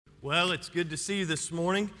Well, it's good to see you this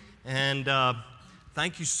morning, and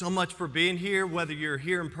thank you so much for being here, whether you're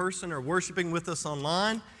here in person or worshiping with us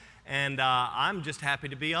online. And I'm just happy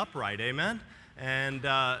to be upright, amen? And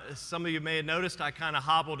some of you may have noticed I kind of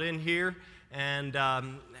hobbled in here and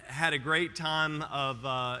had a great time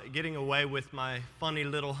of getting away with my funny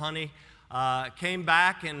little honey. Came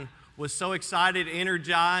back and was so excited,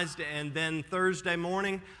 energized, and then Thursday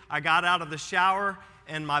morning I got out of the shower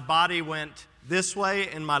and my body went this way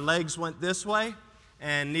and my legs went this way,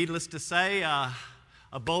 and needless to say,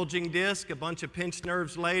 a bulging disc, a bunch of pinched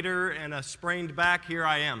nerves later, and a sprained back, here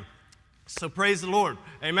I am. So praise the Lord,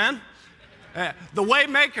 amen? The way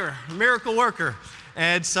maker, miracle worker.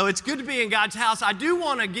 And so it's good to be in God's house. I do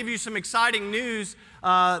want to give you some exciting news.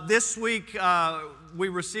 This week we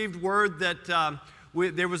received word that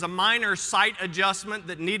there was a minor site adjustment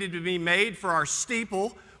that needed to be made for our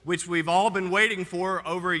steeple, which we've all been waiting for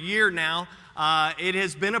over a year now. It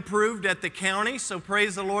has been approved at the county, so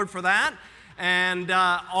praise the Lord for that. And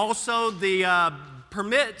also the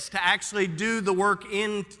permits to actually do the work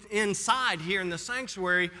inside here in the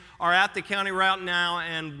sanctuary are at the county right now,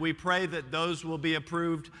 and we pray that those will be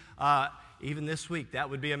approved even this week. That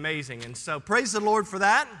would be amazing. And so praise the Lord for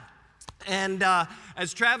that. And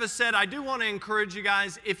as Travis said, I do want to encourage you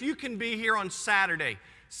guys, if you can be here on Saturday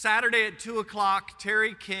at 2 o'clock,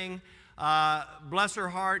 Terry King, bless her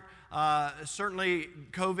heart, certainly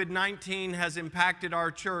COVID-19 has impacted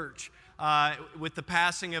our church with the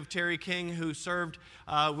passing of Terry King, who served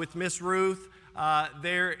with Miss Ruth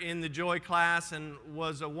there in the Joy class and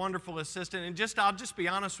was a wonderful assistant. And I'll just be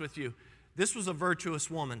honest with you, this was a virtuous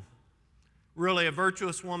woman, really a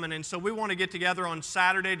virtuous woman. And so we want to get together on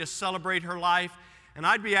Saturday to celebrate her life. And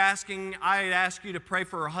I'd ask you to pray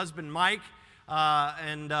for her husband, Mike,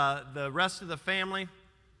 and the rest of the family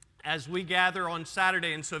as we gather on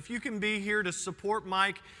Saturday. And so if you can be here to support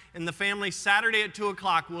Mike and the family, Saturday at 2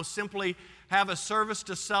 o'clock, we'll simply have a service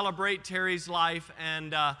to celebrate Terry's life,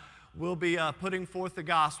 and we'll be putting forth the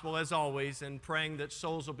gospel as always and praying that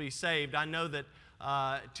souls will be saved. I know that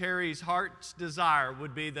Terry's heart's desire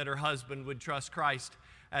would be that her husband would trust Christ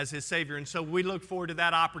as his Savior. And so we look forward to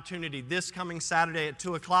that opportunity this coming Saturday at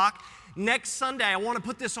 2 o'clock. Next Sunday, I want to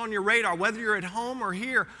put this on your radar, whether you're at home or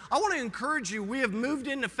here. I want to encourage you, we have moved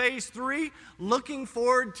into phase 3, looking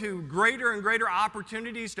forward to greater and greater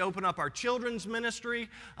opportunities to open up our children's ministry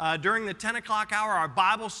during the 10 o'clock hour, our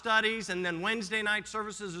Bible studies, and then Wednesday night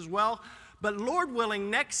services as well. But Lord willing,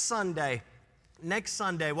 next Sunday,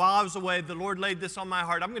 while I was away, the Lord laid this on my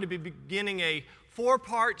heart. I'm going to be beginning a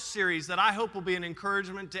 4-part series that I hope will be an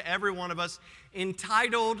encouragement to every one of us,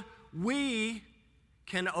 entitled, We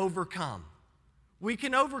Can Overcome. We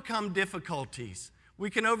can overcome difficulties. We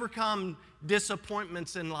can overcome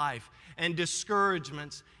disappointments in life and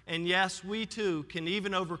discouragements. And yes, we too can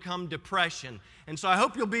even overcome depression. And so I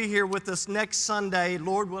hope you'll be here with us next Sunday,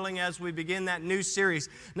 Lord willing, as we begin that new series.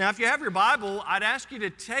 Now, if you have your Bible, I'd ask you to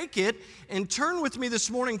take it and turn with me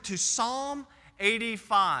this morning to Psalm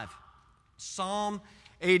 85. Psalm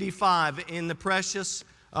 85 in the precious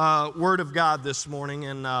Word of God this morning.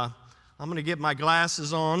 And I'm going to get my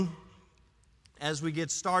glasses on as we get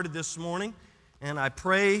started this morning. And I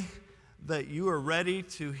pray that you are ready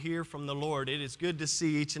to hear from the Lord. It is good to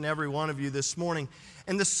see each and every one of you this morning.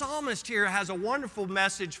 And the psalmist here has a wonderful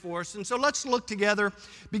message for us. And so let's look together,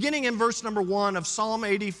 beginning in verse number 1 of Psalm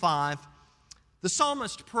 85. The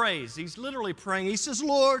psalmist prays. He's literally praying. He says,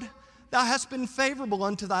 Lord, thou hast been favorable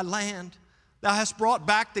unto thy land. Thou hast brought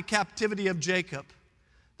back the captivity of Jacob.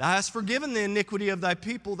 Thou hast forgiven the iniquity of thy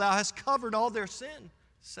people. Thou hast covered all their sin.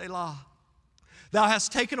 Selah. Thou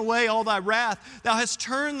hast taken away all thy wrath. Thou hast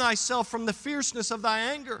turned thyself from the fierceness of thy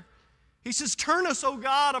anger. He says, turn us, O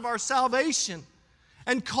God of our salvation,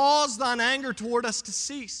 and cause thine anger toward us to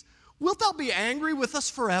cease. Wilt thou be angry with us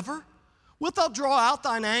forever? Wilt thou draw out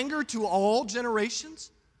thine anger to all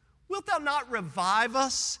generations? Wilt thou not revive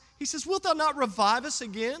us? He says, wilt thou not revive us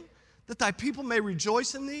again, that thy people may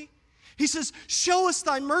rejoice in thee? He says, show us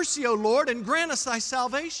thy mercy, O Lord, and grant us thy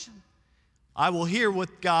salvation. I will hear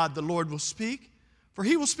what God the Lord will speak, for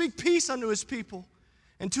he will speak peace unto his people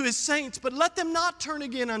and to his saints, but let them not turn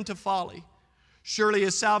again unto folly. Surely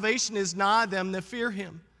his salvation is nigh them that fear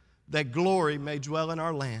him, that glory may dwell in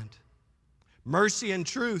our land. Mercy and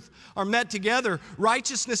truth are met together.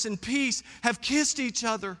 Righteousness and peace have kissed each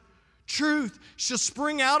other. Truth shall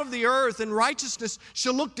spring out of the earth, and righteousness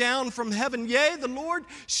shall look down from heaven. Yea, the Lord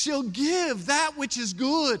shall give that which is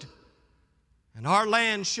good, and our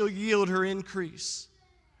land shall yield her increase.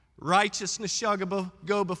 Righteousness shall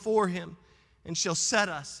go before him, and shall set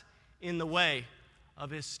us in the way of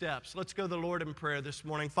his steps. Let's go to the Lord in prayer this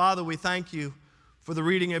morning. Father, we thank you for the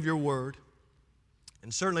reading of your word.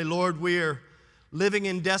 And certainly, Lord, we are living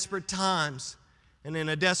in desperate times. And in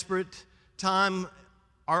a desperate time,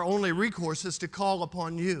 our only recourse is to call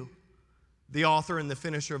upon you, the author and the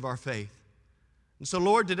finisher of our faith. And so,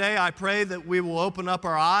 Lord, today I pray that we will open up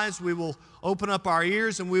our eyes, we will open up our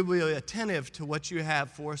ears, and we will be attentive to what you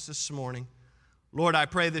have for us this morning. Lord, I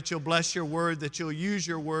pray that you'll bless your word, that you'll use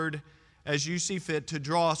your word as you see fit to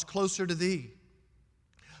draw us closer to thee.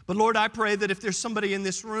 But Lord, I pray that if there's somebody in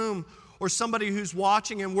this room or somebody who's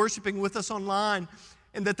watching and worshiping with us online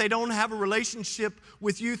and that they don't have a relationship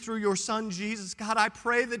with you through your Son, Jesus, God, I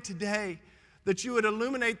pray that today that you would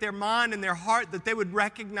illuminate their mind and their heart, that they would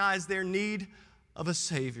recognize their need of a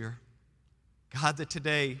Savior. God, that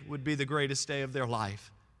today would be the greatest day of their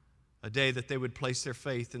life, a day that they would place their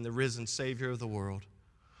faith in the risen Savior of the world.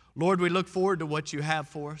 Lord, we look forward to what you have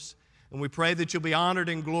for us, and we pray that you'll be honored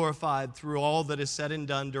and glorified through all that is said and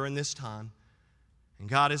done during this time. And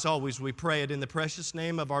God, as always, we pray it in the precious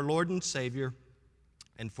name of our Lord and Savior,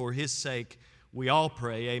 and for his sake we all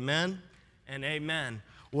pray, amen and amen.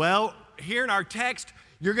 Well, here in our text,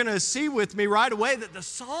 you're going to see with me right away that the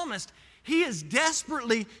psalmist, he's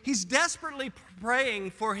desperately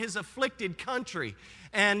praying for his afflicted country.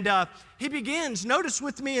 And he begins, notice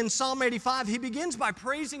with me in Psalm 85, he begins by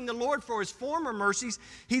praising the Lord for his former mercies.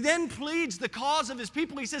 He then pleads the cause of his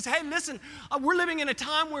people. He says, hey, listen, we're living in a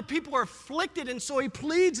time where people are afflicted, and so he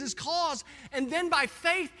pleads his cause. And then by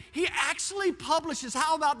faith, he actually publishes.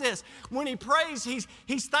 How about this? When he prays,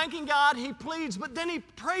 he's thanking God, he pleads, but then he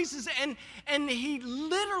praises and he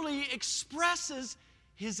literally expresses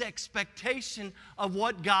his expectation of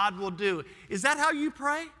what God will do. Is that how you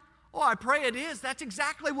pray? Oh, I pray it is. That's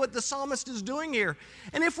exactly what the psalmist is doing here.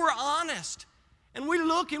 And if we're honest, and we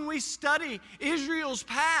look and we study Israel's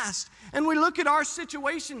past, and we look at our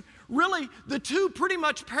situation, really the two pretty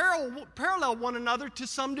much parallel one another to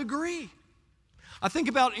some degree. I think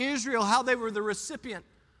about Israel, how they were the recipient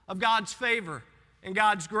of God's favor and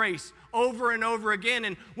God's grace over and over again.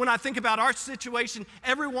 And when I think about our situation,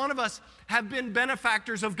 every one of us have been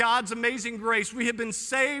benefactors of God's amazing grace. We have been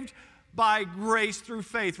saved by grace through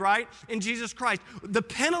faith, right? In Jesus Christ. The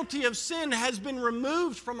penalty of sin has been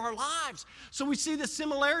removed from our lives. So we see the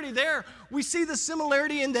similarity there. We see the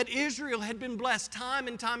similarity in that Israel had been blessed time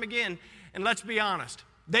and time again. And let's be honest,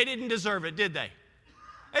 they didn't deserve it, did they?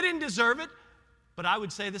 They didn't deserve it. But I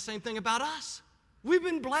would say the same thing about us. We've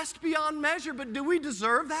been blessed beyond measure, but do we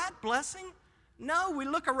deserve that blessing? No, we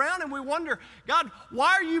look around and we wonder, God,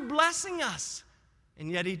 why are you blessing us?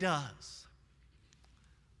 And yet he does.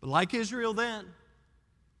 But like Israel then,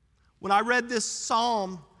 when I read this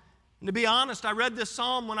psalm, and to be honest, I read this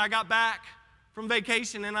psalm when I got back from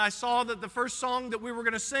vacation, and I saw that the first song that we were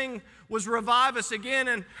going to sing was Revive Us Again,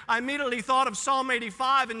 and I immediately thought of Psalm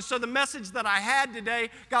 85, and so the message that I had today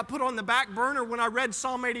got put on the back burner. When I read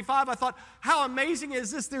Psalm 85, I thought, how amazing is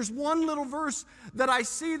this? There's one little verse that I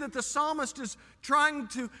see that the psalmist is trying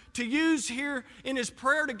to use here in his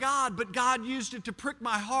prayer to God, but God used it to prick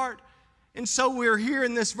my heart. And so we're here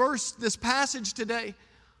in this verse, this passage today.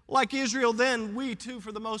 Like Israel then, we too,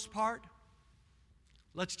 for the most part,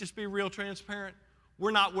 let's just be real transparent.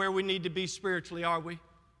 We're not where we need to be spiritually, are we?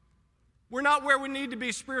 We're not where we need to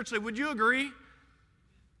be spiritually. Would you agree?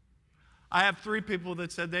 I have 3 people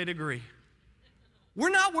that said they'd agree. We're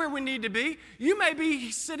not where we need to be. You may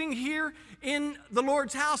be sitting here in the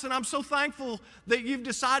Lord's house, and I'm so thankful that you've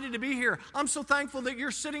decided to be here. I'm so thankful that you're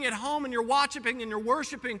sitting at home and you're watching and you're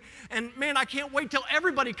worshiping. And man, I can't wait till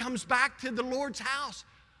everybody comes back to the Lord's house.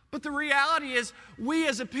 But the reality is, we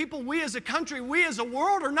as a people, we as a country, we as a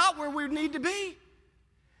world are not where we need to be.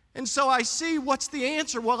 And so I see what's the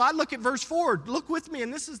answer. Well, I look at verse 4. Look with me,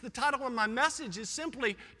 and this is the title of my message, is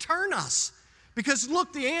simply Turn Us. Because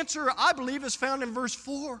look, the answer, I believe, is found in verse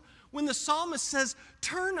 4 when the psalmist says,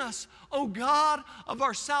 turn us, O God of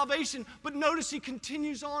our salvation. But notice he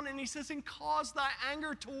continues on and he says, and cause thy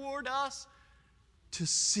anger toward us to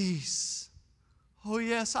cease. Oh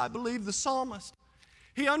yes, I believe the psalmist.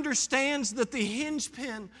 He understands that the hinge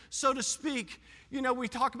pin, so to speak, you know, we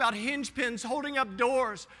talk about hinge pins holding up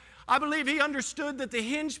doors. I believe he understood that the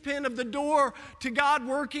hinge pin of the door to God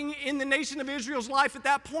working in the nation of Israel's life at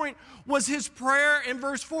that point was his prayer in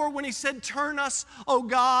verse 4 when he said, turn us, O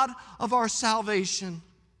God of our salvation.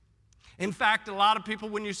 In fact, a lot of people,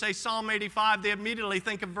 when you say Psalm 85, they immediately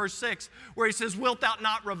think of verse 6, where he says, wilt thou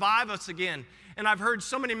not revive us again? And I've heard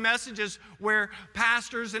so many messages where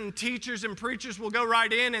pastors and teachers and preachers will go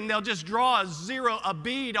right in and they'll just draw a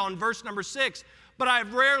bead on verse number 6. But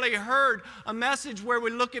I've rarely heard a message where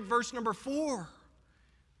we look at verse number 4.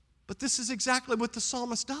 But this is exactly what the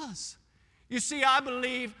psalmist does. You see, I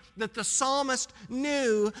believe that the psalmist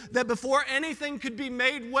knew that before anything could be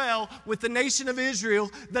made well with the nation of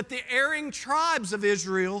Israel, that the erring tribes of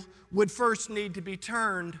Israel would first need to be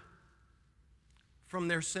turned from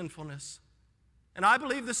their sinfulness. And I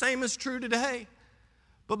believe the same is true today.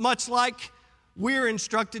 But much like we're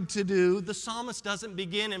instructed to do, the psalmist doesn't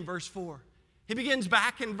begin in verse 4. He begins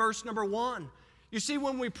back in verse number 1. You see,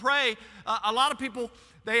 when we pray, a lot of people,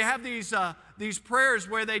 they have these prayers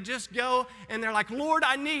where they just go and they're like, Lord,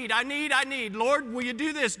 I need. Lord, will you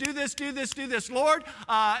do this, do this, do this, do this? Lord,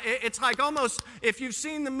 it's like almost, if you've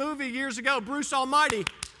seen the movie years ago, Bruce Almighty,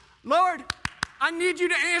 Lord, I need you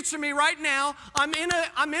to answer me right now. I'm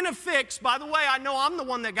in a fix. By the way, I know I'm the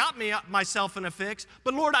one that got myself in a fix,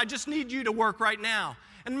 but Lord, I just need you to work right now.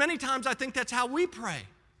 And many times I think that's how we pray.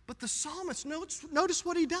 But the psalmist, notice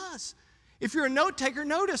what he does. If you're a note taker,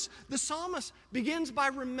 notice the psalmist begins by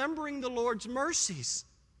remembering the Lord's mercies.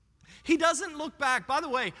 He doesn't look back. By the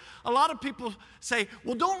way, a lot of people say,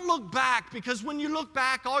 well, don't look back, because when you look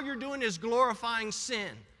back, all you're doing is glorifying sin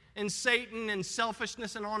and Satan and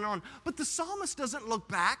selfishness and on and on. But the psalmist doesn't look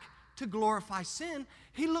back to glorify sin.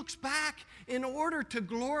 He looks back in order to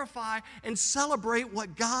glorify and celebrate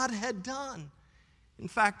what God had done. In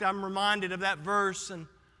fact, I'm reminded of that verse, and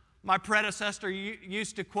my predecessor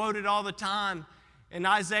used to quote it all the time. In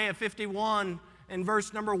Isaiah 51 and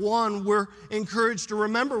verse number 1, we're encouraged to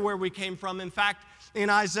remember where we came from. In fact,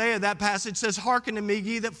 in Isaiah, that passage says, hearken to me,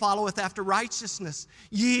 ye that followeth after righteousness,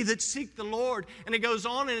 ye that seek the Lord. And it goes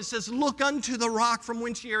on and it says, look unto the rock from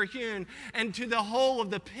whence ye are hewn, and to the hole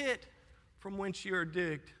of the pit from whence ye are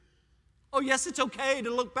digged. Oh, yes, it's okay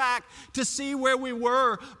to look back to see where we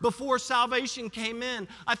were before salvation came in.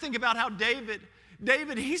 I think about how David,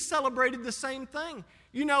 he celebrated the same thing.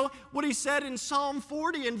 You know what he said in Psalm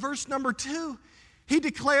 40 in verse number 2? He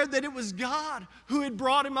declared that it was God who had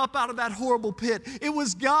brought him up out of that horrible pit. It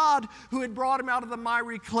was God who had brought him out of the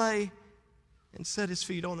miry clay and set his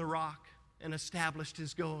feet on the rock and established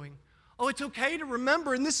his going. Oh, it's okay to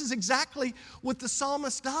remember, and this is exactly what the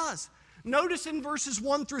psalmist does. Notice in verses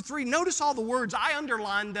 1 through 3, notice all the words. I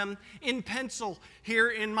underlined them in pencil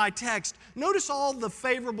here in my text. Notice all the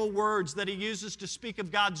favorable words that he uses to speak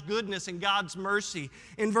of God's goodness and God's mercy.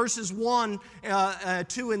 In verses 1,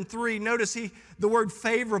 2, and 3, notice the word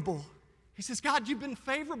favorable. He says, God, you've been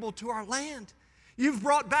favorable to our land. You've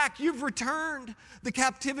brought back, you've returned the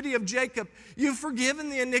captivity of Jacob. You've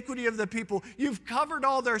forgiven the iniquity of the people. You've covered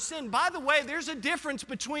all their sin. By the way, there's a difference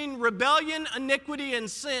between rebellion, iniquity, and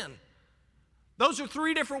sin. Those are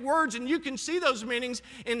three different words, and you can see those meanings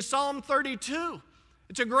in Psalm 32.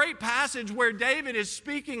 It's a great passage where David is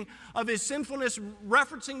speaking of his sinfulness,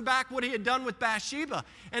 referencing back what he had done with Bathsheba.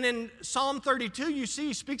 And in Psalm 32, you see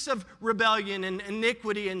he speaks of rebellion and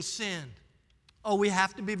iniquity and sin. Oh, we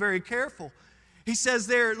have to be very careful. He says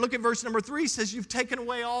there, look at verse number 3, he says, you've taken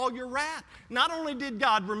away all your wrath. Not only did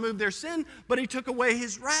God remove their sin, but he took away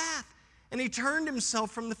his wrath, and he turned himself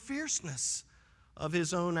from the fierceness of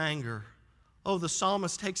his own anger. Oh, the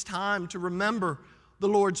psalmist takes time to remember the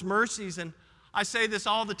Lord's mercies. And I say this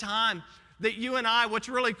all the time, that you and I, what's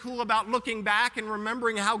really cool about looking back and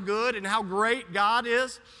remembering how good and how great God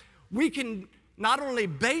is, we can not only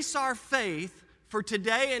base our faith for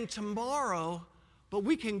today and tomorrow, but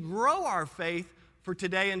we can grow our faith for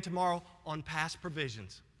today and tomorrow on past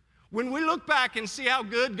provisions. When we look back and see how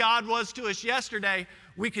good God was to us yesterday,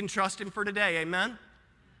 we can trust him for today. Amen?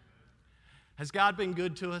 Has God been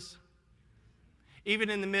good to us?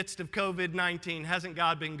 Even in the midst of COVID-19, hasn't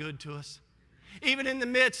God been good to us? Even in the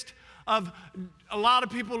midst of a lot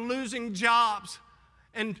of people losing jobs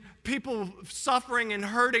and people suffering and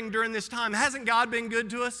hurting during this time, hasn't God been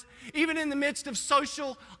good to us? Even in the midst of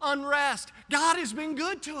social unrest, God has been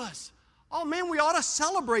good to us. Oh man, we ought to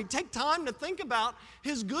celebrate. Take time to think about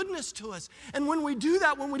his goodness to us. And when we do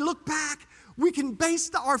that, when we look back, we can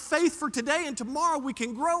base our faith for today and tomorrow. We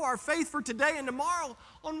can grow our faith for today and tomorrow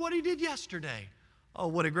on what he did yesterday. Oh,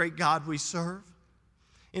 what a great God we serve.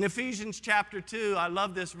 In Ephesians chapter 2, I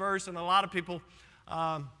love this verse, and a lot of people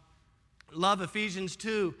love Ephesians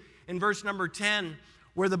 2 in verse number 10,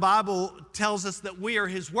 where the Bible tells us that we are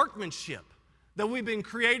his workmanship, that we've been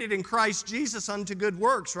created in Christ Jesus unto good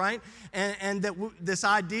works, right? And that this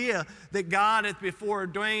idea that God hath before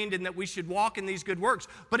ordained and that we should walk in these good works.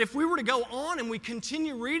 But if we were to go on and we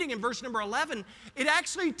continue reading in verse number 11, it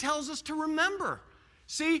actually tells us to remember.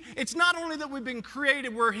 See, it's not only that we've been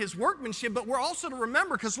created, we're his workmanship, but we're also to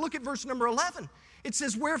remember, because look at verse number 11. It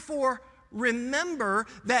says, wherefore remember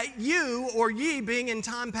that you, or ye, being in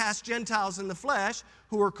time past Gentiles in the flesh,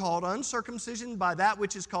 who are called uncircumcision by that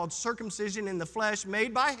which is called circumcision in the flesh,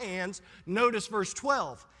 made by hands. Notice verse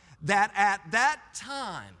 12. that at that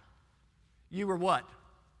time you were what?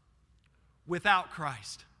 Without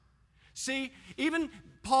Christ. See, even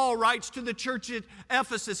Paul writes to the church at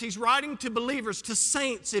Ephesus. He's writing to believers, to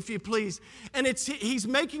saints, if you please. And he's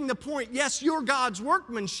making the point, yes, you're God's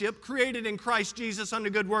workmanship created in Christ Jesus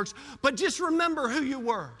unto good works, but just remember who you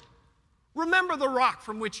were. Remember the rock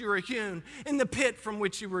from which you were hewn, and the pit from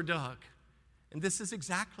which you were dug. And this is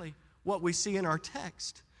exactly what we see in our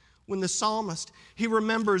text. When the psalmist, he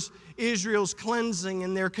remembers Israel's cleansing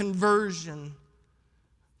and their conversion.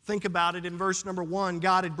 Think about it in verse number 1.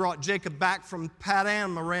 God had brought Jacob back from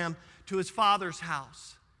Padan Aram to his father's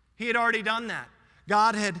house. He had already done that.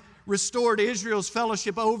 God had restored Israel's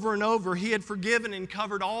fellowship over and over. He had forgiven and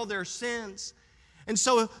covered all their sins. And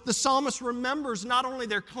so the psalmist remembers not only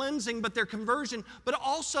their cleansing, but their conversion, but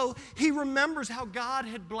also he remembers how God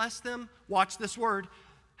had blessed them. Watch this word.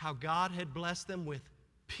 How God had blessed them with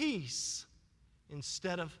peace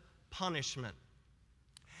instead of punishment.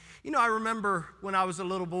 You know, I remember when I was a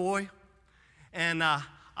little boy and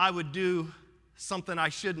I would do something I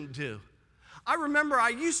shouldn't do. I remember I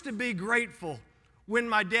used to be grateful when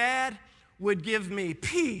my dad would give me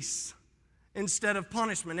peace instead of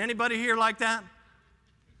punishment. Anybody here like that?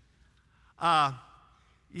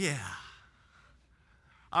 Yeah.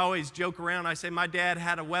 I always joke around. I say my dad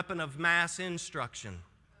had a weapon of mass instruction,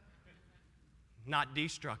 not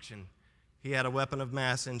destruction. He had a weapon of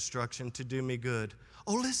mass instruction to do me good.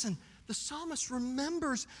 Oh, listen, the psalmist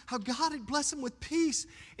remembers how God had blessed him with peace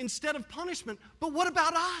instead of punishment. But what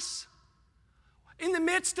about us? In the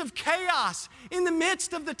midst of chaos, in the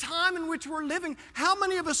midst of the time in which we're living, how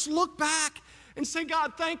many of us look back and say,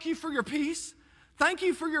 God, thank you for your peace. Thank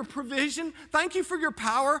you for your provision. Thank you for your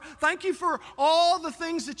power. Thank you for all the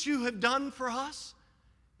things that you have done for us.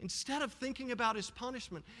 Instead of thinking about his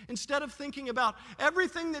punishment, instead of thinking about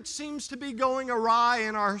everything that seems to be going awry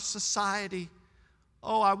in our society.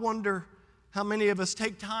 Oh, I wonder how many of us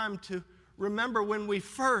take time to remember when we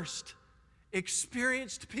first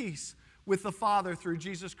experienced peace with the Father through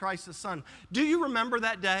Jesus Christ the Son. Do you remember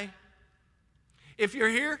that day? If you're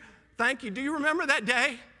here, thank you. Do you remember that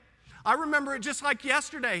day? I remember it just like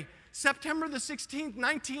yesterday, September the 16th,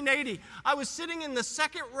 1980. I was sitting in the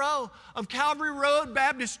second row of Calvary Road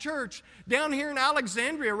Baptist Church down here in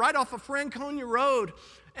Alexandria, right off of Franconia Road.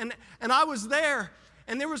 And I was there,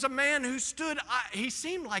 and there was a man who stood, he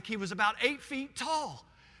seemed like he was about 8 feet tall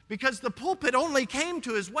because the pulpit only came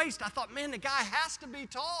to his waist. I thought, man, the guy has to be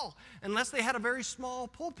tall unless they had a very small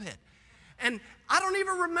pulpit. And I don't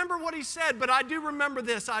even remember what he said, but I do remember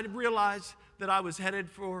this. I realized that I was headed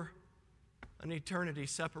for an eternity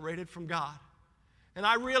separated from God. And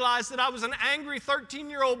I realized that I was an angry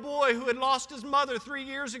 13-year-old boy who had lost his mother 3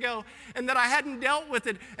 years ago, and that I hadn't dealt with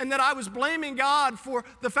it, and that I was blaming God for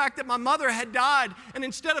the fact that my mother had died. And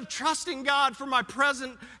instead of trusting God for my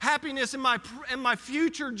present happiness and my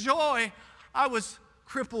future joy, I was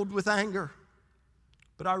crippled with anger.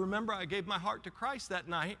 But I remember I gave my heart to Christ that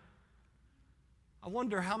night. I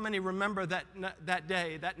wonder how many remember that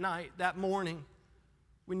day, that night, that morning,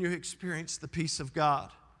 when you experience the peace of God.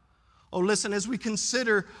 Oh, listen, as we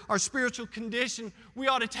consider our spiritual condition, we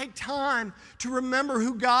ought to take time to remember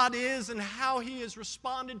who God is and how He has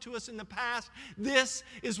responded to us in the past. This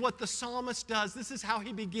is what the psalmist does. This is how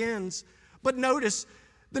he begins. But notice,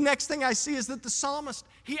 the next thing I see is that the psalmist,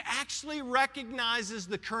 he actually recognizes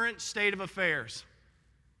the current state of affairs.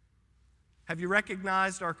 Have you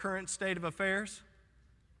recognized our current state of affairs?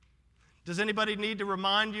 Does anybody need to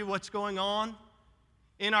remind you what's going on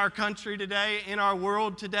in our country today, in our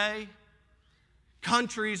world today?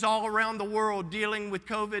 Countries all around the world dealing with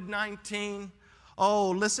COVID-19.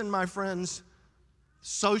 Oh, listen, my friends,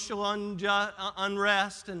 social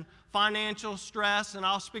unrest and financial stress, and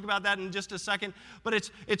I'll speak about that in just a second,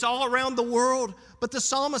 but it's all around the world. But the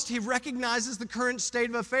psalmist, he recognizes the current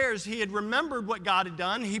state of affairs. He had remembered what God had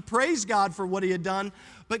done. He praised God for what He had done.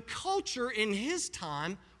 But culture in his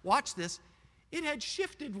time, watch this, it had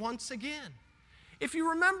shifted once again. If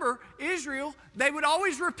you remember, Israel, they would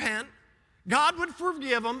always repent, God would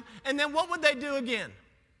forgive them, and then what would they do again?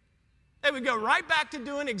 They would go right back to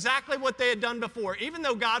doing exactly what they had done before. Even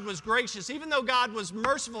though God was gracious, even though God was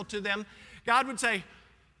merciful to them, God would say,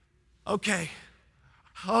 okay.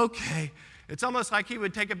 It's almost like He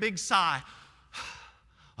would take a big sigh.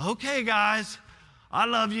 Okay, guys, I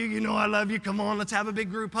love you. You know I love you. Come on, let's have a big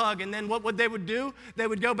group hug. And then what they would do? They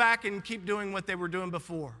would go back and keep doing what they were doing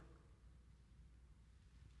before.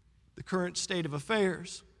 The current state of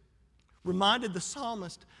affairs reminded the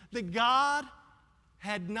psalmist that God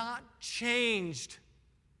had not changed.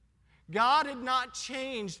 God had not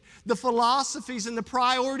changed. The philosophies and the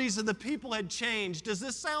priorities of the people had changed. Does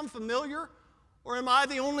this sound familiar? Or am I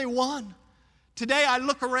the only one? Today I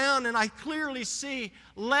look around and I clearly see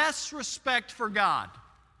less respect for God.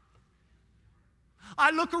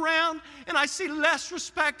 I look around and I see less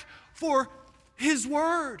respect for His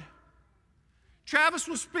Word. Travis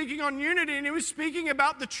was speaking on unity and he was speaking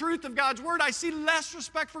about the truth of God's Word. I see less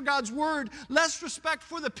respect for God's Word, less respect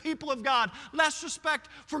for the people of God, less respect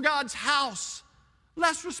for God's house,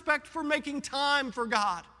 less respect for making time for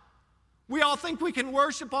God. We all think we can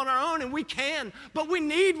worship on our own, and we can, but we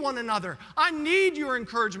need one another. I need your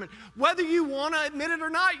encouragement. Whether you want to admit it or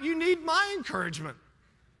not, you need my encouragement.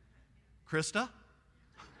 Krista?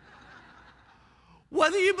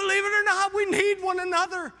 Whether you believe it or not, we need one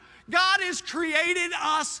another. God has created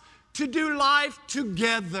us to do life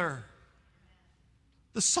together.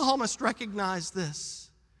 The psalmist recognized this.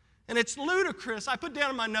 And it's ludicrous. I put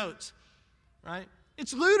down in my notes, right?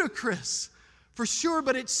 It's ludicrous for sure,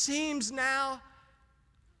 but it seems now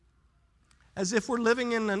as if we're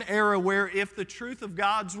living in an era where if the truth of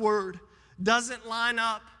God's Word doesn't line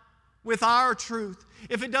up with our truth,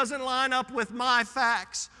 if it doesn't line up with my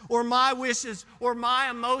facts or my wishes or my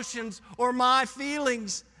emotions or my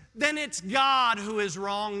feelings, then it's God who is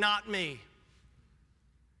wrong, not me.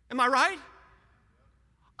 Am I right?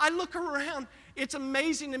 I look around. It's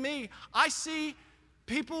amazing to me. I see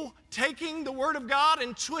people taking the Word of God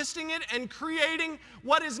and twisting it and creating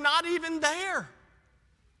what is not even there.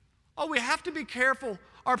 Oh, we have to be careful.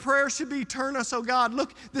 Our prayer should be, turn us, oh God.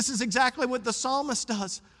 Look, this is exactly what the psalmist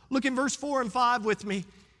does. Look in verse 4 and 5 with me.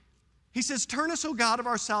 He says, turn us, O God of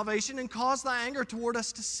our salvation, and cause thy anger toward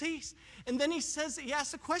us to cease. And then he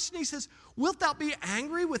asks a question. He says, wilt thou be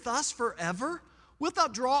angry with us forever? Wilt thou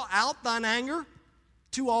draw out thine anger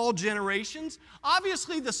to all generations?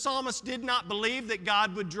 Obviously, the psalmist did not believe that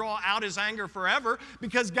God would draw out His anger forever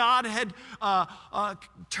because God had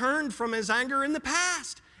turned from His anger in the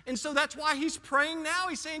past. And so that's why he's praying now.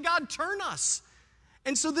 He's saying, God, turn us.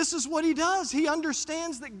 And so this is what he does. He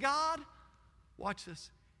understands that God, watch this,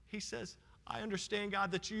 he says, I understand,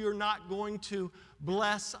 God, that you're not going to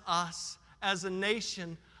bless us as a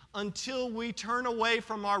nation until we turn away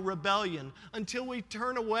from our rebellion, until we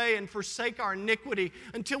turn away and forsake our iniquity,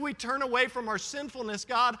 until we turn away from our sinfulness.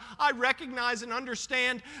 God, I recognize and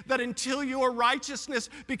understand that until your righteousness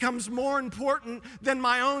becomes more important than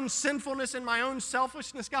my own sinfulness and my own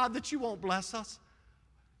selfishness, God, that you won't bless us.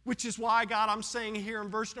 Which is why, God, I'm saying here in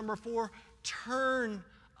verse number 4, turn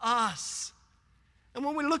us. And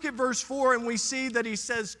when we look at verse 4 and we see that he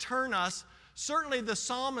says, turn us, certainly the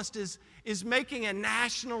psalmist is making a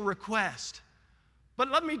national request. But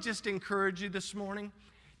let me just encourage you this morning.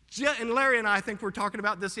 And Larry and I think we're talking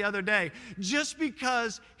about this the other day. Just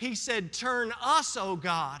because he said, turn us, O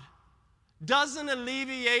God, doesn't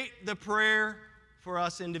alleviate the prayer for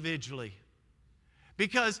us individually.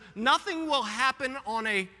 Because nothing will happen on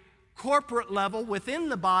a corporate level within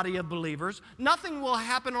the body of believers. Nothing will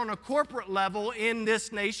happen on a corporate level in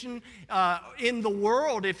this nation, in the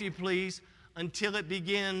world, if you please, until it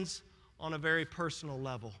begins on a very personal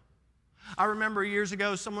level. I remember years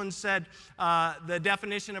ago someone said the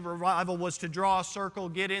definition of revival was to draw a circle,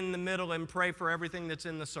 get in the middle, and pray for everything that's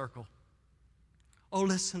in the circle. Oh,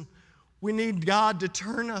 listen, we need God to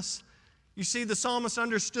turn us. You see, the psalmist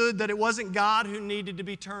understood that it wasn't God who needed to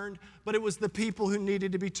be turned, but it was the people who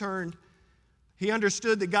needed to be turned. He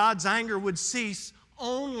understood that God's anger would cease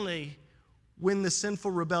only when the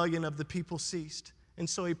sinful rebellion of the people ceased. And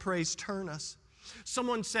so he prays, turn us.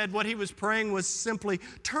 Someone said what he was praying was simply,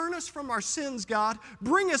 turn us from our sins, God.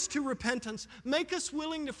 Bring us to repentance. Make us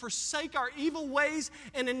willing to forsake our evil ways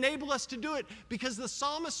and enable us to do it. Because the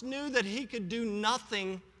psalmist knew that he could do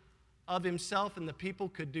nothing of himself and the people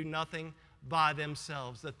could do nothing by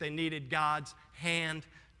themselves, that they needed God's hand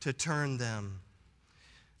to turn them.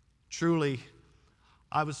 Truly,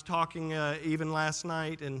 I was talking even last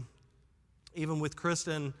night and even with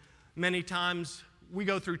Kristen, many times we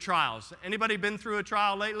go through trials. Anybody been through a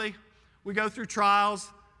trial lately? We go through trials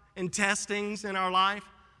and testings in our life.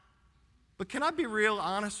 But can I be real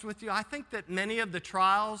honest with you? I think that many of the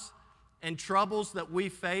trials and troubles that we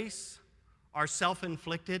face are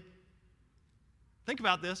self-inflicted. Think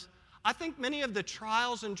about this. I think many of the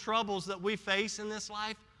trials and troubles that we face in this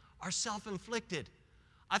life are self-inflicted.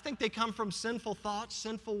 I think they come from sinful thoughts,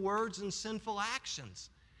 sinful words, and sinful actions.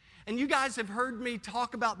 And you guys have heard me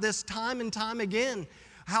talk about this time and time again,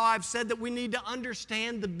 how I've said that we need to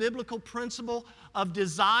understand the biblical principle of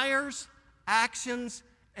desires, actions,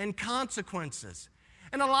 and consequences.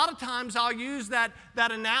 And a lot of times I'll use that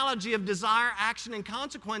analogy of desire, action, and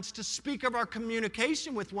consequence to speak of our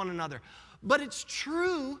communication with one another. But it's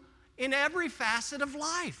true in every facet of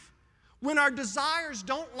life. When our desires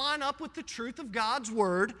don't line up with the truth of God's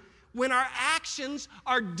Word, when our actions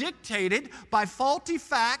are dictated by faulty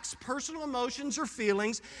facts, personal emotions, or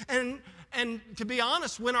feelings, and to be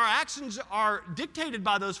honest, when our actions are dictated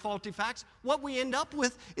by those faulty facts, what we end up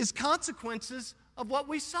with is consequences of what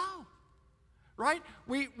we sow. Right?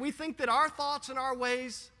 We think that our thoughts and our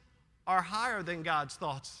ways are higher than God's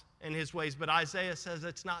thoughts and His ways, but Isaiah says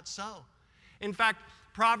it's not so. In fact,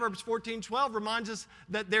 Proverbs 14:12 reminds us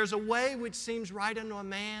that there's a way which seems right unto a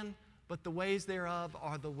man, but the ways thereof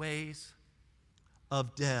are the ways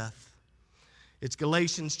of death. It's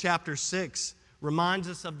Galatians chapter 6 reminds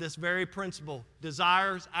us of this very principle,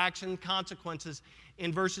 desires, action, consequences,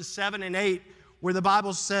 in verses 7 and 8, where the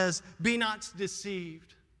Bible says, "Be not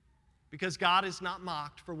deceived, because God is not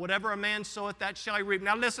mocked. For whatever a man soweth, that shall he reap."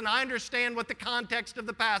 Now listen, I understand what the context of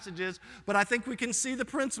the passage is, but I think we can see the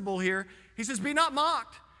principle here. He says, "Be not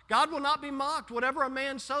mocked. God will not be mocked. Whatever a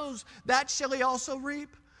man sows, that shall he also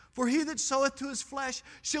reap. For he that soweth to his flesh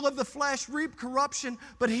shall of the flesh reap corruption,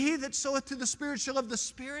 but he that soweth to the Spirit shall of the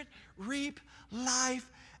Spirit reap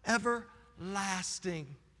life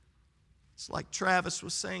everlasting." It's like Travis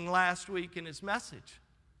was saying last week in his message.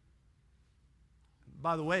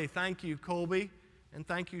 By the way, thank you, Colby, and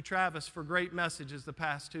thank you, Travis, for great messages the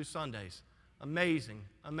past 2 Sundays. Amazing,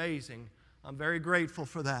 amazing. I'm very grateful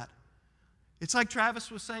for that. It's like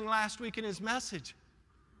Travis was saying last week in his message.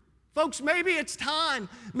 Folks, maybe it's time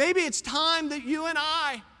that you and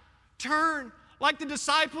I turn like the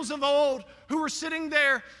disciples of old who were sitting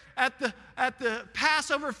there at the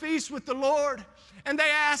Passover feast with the Lord, and they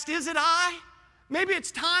asked, "Is it I?" Maybe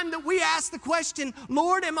it's time that we ask the question,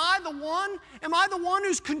 "Lord, am I the one? Am I the one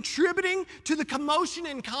who's contributing to the commotion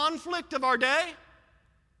and conflict of our day?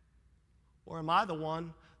 Or am I the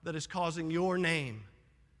one that is causing your name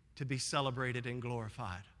to be celebrated and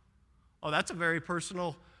glorified?" Oh, that's a very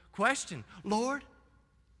personal question. Lord,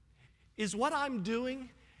 is what I'm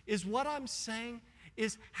doing, is what I'm saying,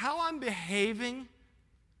 is how I'm behaving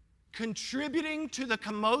contributing to the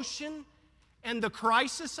commotion and the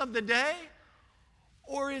crisis of the day?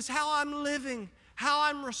 Or is how I'm living, how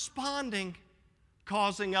I'm responding,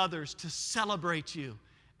 causing others to celebrate you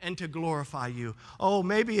and to glorify you? Oh,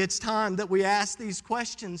 maybe it's time that we ask these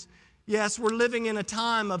questions. Yes, we're living in a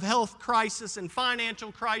time of health crisis and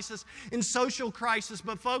financial crisis and social crisis,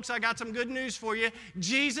 but folks, I got some good news for you.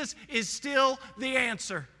 Jesus is still the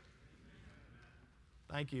answer.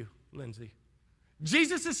 Thank you, Lindsay.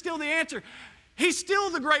 Jesus is still the answer. He's still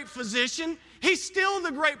the great physician. He's still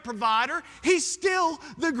the great provider. He's still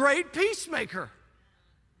the great peacemaker.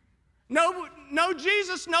 No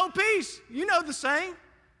Jesus, no peace. You know the saying.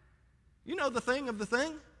 You know the thing of the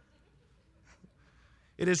thing.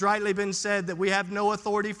 It has rightly been said that we have no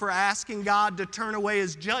authority for asking God to turn away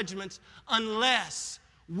His judgments unless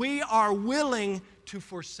we are willing to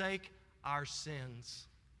forsake our sins.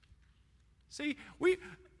 See, a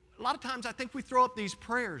lot of times I think we throw up these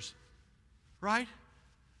prayers, right?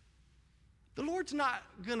 The Lord's not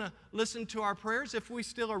going to listen to our prayers if we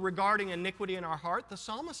still are regarding iniquity in our heart. The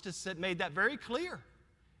psalmist has made that very clear.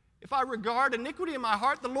 If I regard iniquity in my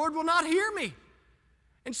heart, the Lord will not hear me.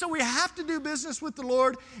 And so we have to do business with the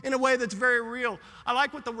Lord in a way that's very real. I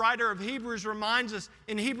like what the writer of Hebrews reminds us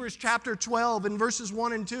in Hebrews chapter 12 in verses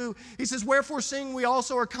 1 and 2. He says, "Wherefore seeing we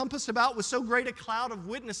also are compassed about with so great a cloud of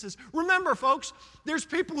witnesses." Remember, folks, there's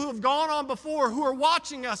people who have gone on before who are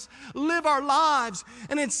watching us live our lives.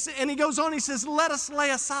 And he goes on, he says, "Let us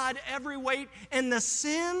lay aside every weight and the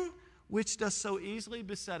sin which does so easily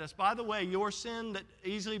beset us." By the way, your sin that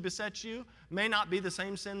easily besets you may not be the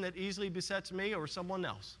same sin that easily besets me or someone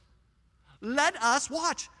else. Let us,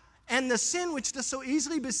 watch, "and the sin which does so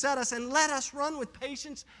easily beset us, and let us run with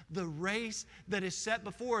patience the race that is set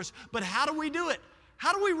before us." But how do we do it?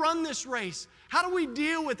 How do we run this race? How do we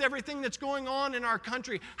deal with everything that's going on in our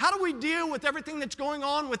country? How do we deal with everything that's going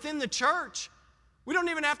on within the church? We don't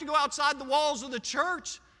even have to go outside the walls of the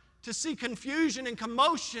church to see confusion and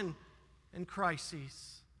commotion and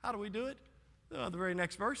crises. How do we do it? The very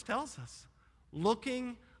next verse tells us.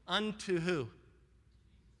 Looking unto who?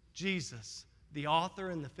 Jesus, the author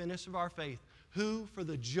and the finisher of our faith, who for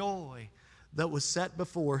the joy that was set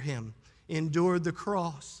before Him endured the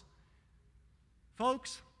cross.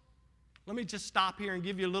 Folks, let me just stop here and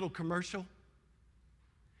give you a little commercial.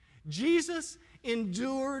 Jesus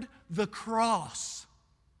endured the cross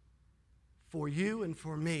for you and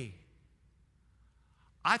for me.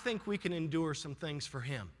 I think we can endure some things for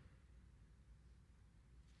Him.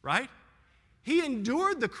 Right? He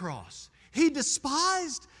endured the cross. He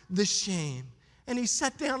despised the shame. And He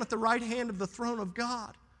sat down at the right hand of the throne of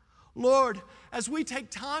God. Lord, as we take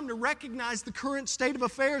time to recognize the current state of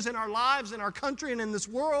affairs in our lives, in our country, and in this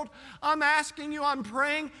world, I'm asking you, I'm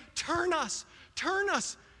praying, turn us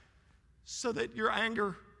so that your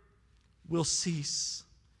anger will cease.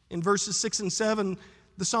 In verses 6 and 7,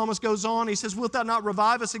 the psalmist goes on, he says, wilt thou not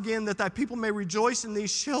revive us again, that thy people may rejoice in thee?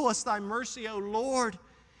 Show us thy mercy, O Lord,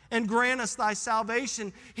 and grant us thy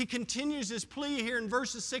salvation. He continues his plea here in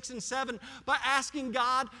verses 6 and 7 by asking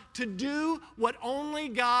God to do what only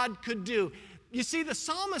God could do. You see, the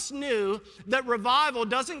psalmist knew that revival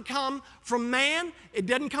doesn't come from man, it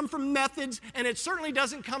doesn't come from methods, and it certainly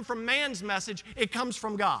doesn't come from man's message. It comes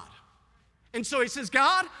from God. And so he says,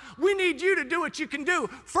 God, we need you to do what you can do.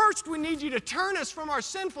 First, we need you to turn us from our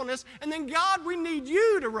sinfulness, and then, God, we need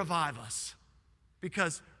you to revive us,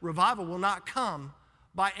 because revival will not come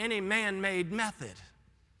by any man-made method.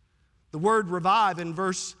 The word revive in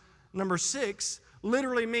verse number 6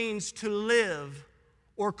 literally means to live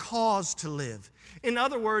or cause to live. In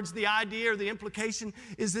other words, the idea or the implication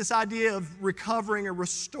is this idea of recovering or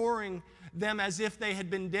restoring them as if they had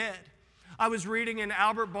been dead. I was reading in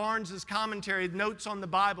Albert Barnes' commentary, Notes on the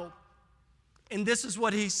Bible, and this is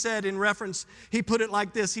what he said in reference. He put it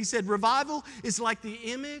like this. He said, revival is like the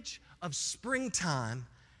image of springtime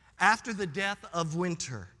after the death of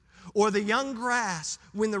winter, or the young grass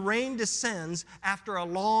when the rain descends after a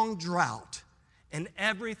long drought, and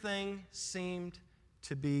everything seemed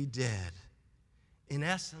to be dead. In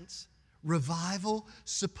essence, revival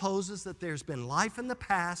supposes that there's been life in the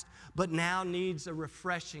past, but now needs a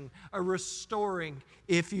refreshing, a restoring,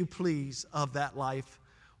 if you please, of that life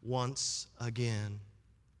once again.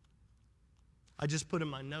 I just put in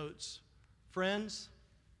my notes, friends,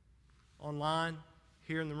 online,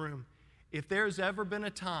 here in the room, if there's ever been a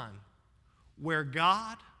time where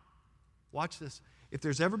God, watch this, if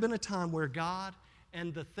there's ever been a time where God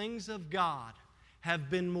and the things of God have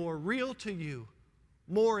been more real to you,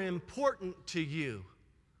 more important to you,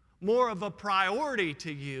 more of a priority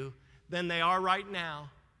to you than they are right now,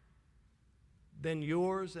 then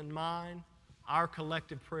yours and mine, our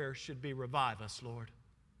collective prayer should be, revive us, Lord.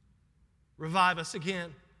 Revive us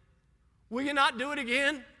again. Will you not do it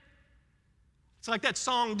again? It's like that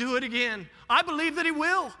song, Do It Again. I believe that He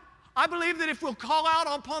will. I believe that if we'll call out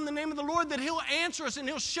upon the name of the Lord, that He'll answer us and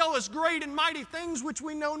He'll show us great and mighty things which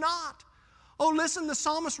we know not. Oh, listen, the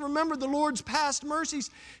psalmist remembered the Lord's past mercies.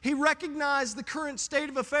 He recognized the current state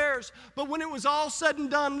of affairs. But when it was all said and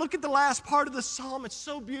done, look at the last part of the psalm. It's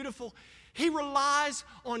so beautiful. He relies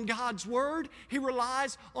on God's word. He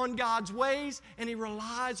relies on God's ways. And he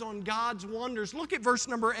relies on God's wonders. Look at verse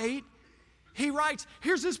number 8. He writes,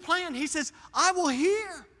 here's his plan. He says, I will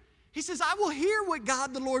hear. He says, I will hear what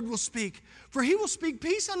God the Lord will speak. For He will speak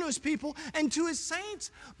peace unto His people and to His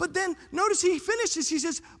saints. But then notice he finishes. He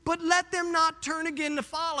says, but let them not turn again to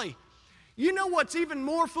folly. You know what's even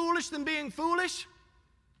more foolish than being foolish?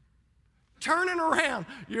 Turning around.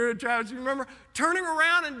 You're a child, you remember? Turning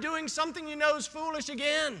around and doing something you know is foolish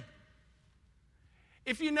again.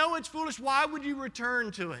 If you know it's foolish, why would you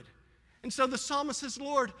return to it? And so the psalmist says,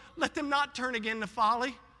 Lord, let them not turn again to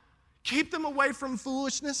folly. Keep them away from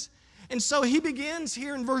foolishness. And so he begins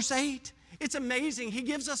here in verse 8. It's amazing. He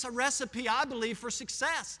gives us a recipe, I believe, for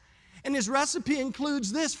success. And his recipe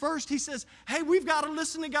includes this. First, he says, hey, we've got to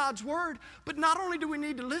listen to God's word. But not only do we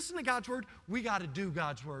need to listen to God's word, we got to do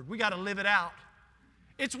God's word. We got to live it out.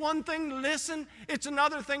 It's one thing to listen. It's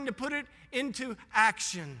another thing to put it into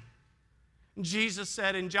action. Jesus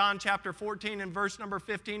said in John chapter 14 and verse number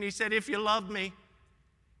 15, He said, if you love me,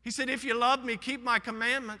 He said, if you love me, keep my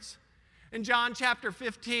commandments. In John chapter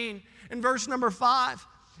 15 and verse number 5,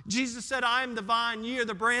 Jesus said, I am the vine, ye are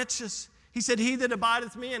the branches. He said, he that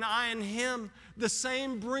abideth me and I in him, the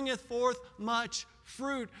same bringeth forth much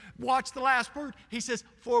fruit. Watch the last word. He says,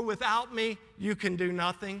 for without me you can do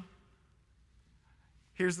nothing.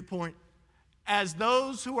 Here's the point. As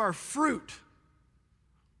those who are fruit,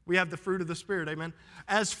 we have the fruit of the Spirit, amen.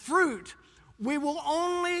 As fruit, we will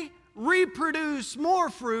only reproduce more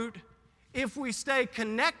fruit if we stay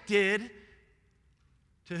connected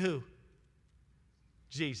to who?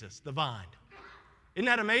 Jesus, the vine. Isn't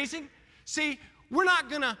that amazing? See, we're not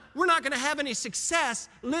gonna have any success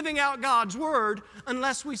living out God's word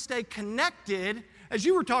unless we stay connected, as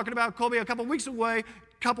you were talking about, Colby, a couple weeks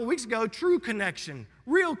ago, true connection,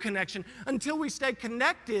 real connection, until we stay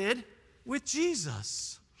connected with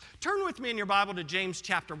Jesus. Turn with me in your Bible to James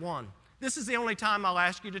chapter 1. This is the only time I'll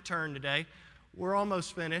ask you to turn today. We're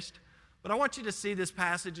almost finished. But I want you to see this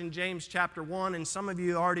passage in James chapter 1, and some of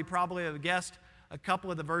you already probably have guessed a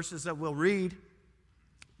couple of the verses that we'll read.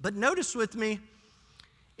 But notice with me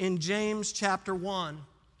in James chapter 1,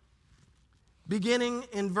 beginning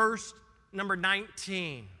in verse number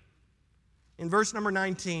 19. In verse number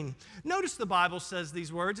 19, notice the Bible says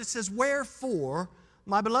these words. It says, "Wherefore,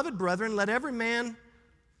 my beloved brethren, let every man,"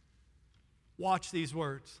 watch these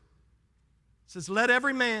words. It says, "Let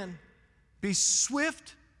every man be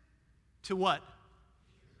swift to" what?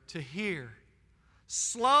 To hear.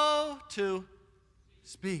 Slow to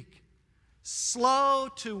speak. Slow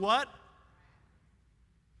to what?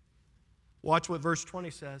 Watch what verse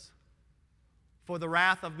 20 says. For the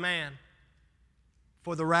wrath of man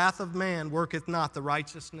worketh not the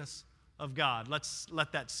righteousness of God." Let's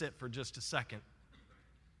let that sit for just a second.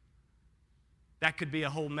 That could be a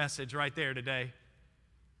whole message right there today.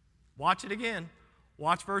 Watch it again.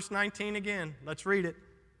 Watch verse 19 again. Let's read it.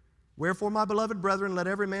 "Wherefore, my beloved brethren, let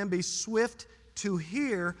every man be swift to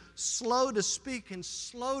hear, slow to speak, and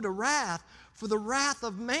slow to wrath. For the wrath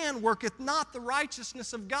of man worketh not the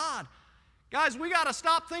righteousness of God." Guys, we got to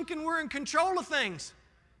stop thinking we're in control of things.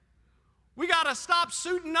 We got to stop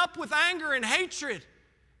suiting up with anger and hatred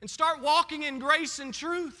and start walking in grace and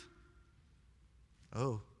truth.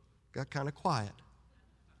 Oh, got kind of quiet.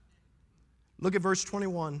 Look at verse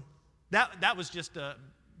 21. That was just a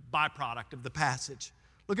byproduct of the passage.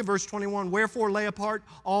 Look at verse 21. "Wherefore lay apart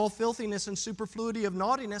all filthiness and superfluity of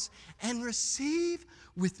naughtiness, and receive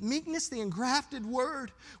with meekness the engrafted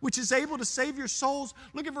word, which is able to save your souls."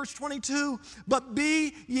 Look at verse 22. "But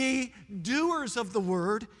be ye doers of the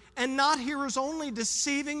word, and not hearers only,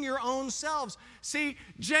 deceiving your own selves." See,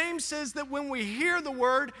 James says that when we hear the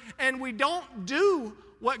word and we don't do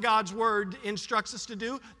what God's word instructs us to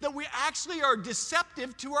do, that we actually are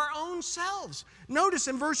deceptive to our own selves. Notice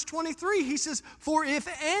in verse 23, he says, "For if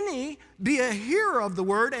any be a hearer of the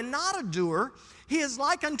word and not a doer, he is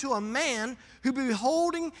like unto a man who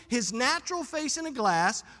beholding his natural face in a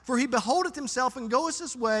glass, for he beholdeth himself and goeth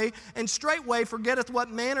his way, and straightway forgetteth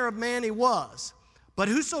what manner of man he was. But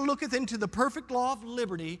whoso looketh into the perfect law of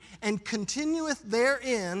liberty and continueth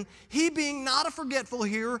therein, he being not a forgetful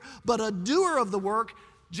hearer, but a doer of the work,"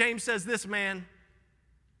 James says, "this man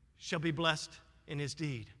shall be blessed in his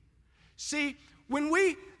deed." See,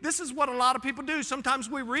 this is what a lot of people do. Sometimes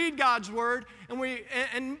we read God's word and we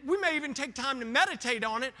may even take time to meditate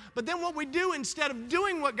on it, but then what we do instead of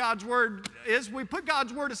doing what God's word is, we put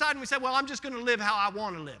God's word aside and we say, well, I'm just going to live how I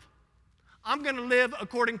want to live. I'm going to live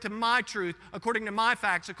according to my truth, according to my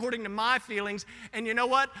facts, according to my feelings. And you know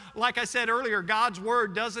what? Like I said earlier, God's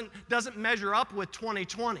word doesn't measure up with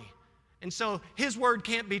 2020. And so his word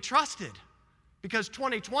can't be trusted because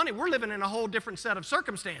 2020, we're living in a whole different set of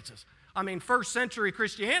circumstances. I mean, first century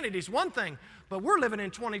Christianity is one thing, but we're living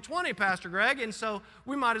in 2020, Pastor Greg, and so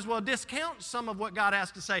we might as well discount some of what God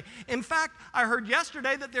has to say. In fact, I heard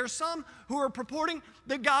yesterday that there's some who are purporting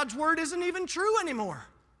that God's word isn't even true anymore.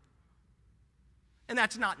 And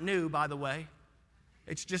that's not new, by the way.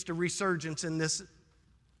 It's just a resurgence in this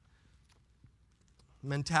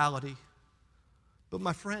mentality. But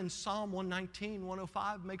my friends, Psalm 119,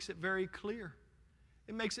 105 makes it very clear.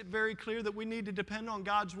 It makes it very clear that we need to depend on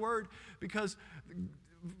God's word because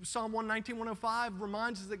Psalm 119, 105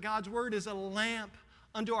 reminds us that God's word is a lamp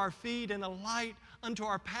unto our feet and a light unto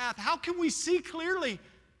our path. How can we see clearly?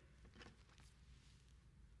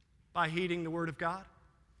 By heeding the word of God.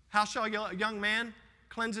 How shall a young man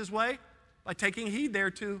cleanse his way? By taking heed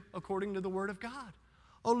thereto according to the word of God.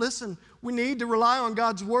 Oh, listen, we need to rely on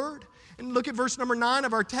God's word. And look at verse number 9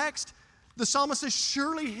 of our text. The psalmist says,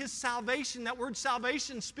 surely his salvation, that word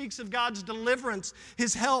salvation speaks of God's deliverance,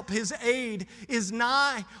 his help, his aid is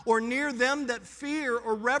nigh or near them that fear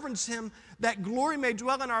or reverence him, that glory may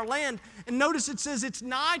dwell in our land. And notice it says it's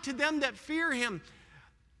nigh to them that fear him.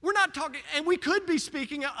 We're not talking, and we could be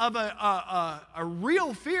speaking of a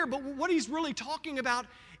real fear, but what he's really talking about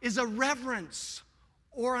is a reverence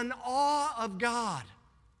or an awe of God.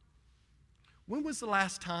 When was the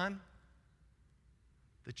last time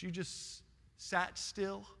that you just sat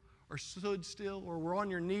still or stood still or were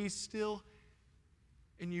on your knees still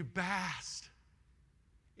and you basked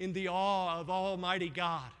in the awe of Almighty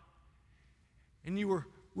God and you were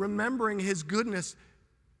remembering his goodness,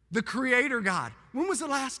 the Creator God? When was the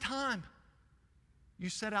last time you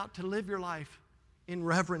set out to live your life in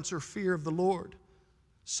reverence or fear of the Lord?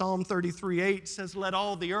 Psalm 33:8 says, let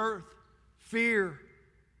all the earth fear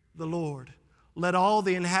the Lord. Let all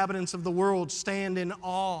the inhabitants of the world stand in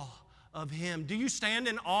awe of him. Do you stand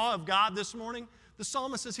in awe of God this morning? The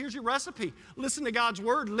psalmist says, here's your recipe. Listen to God's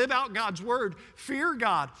word. Live out God's word. Fear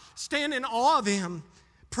God. Stand in awe of him.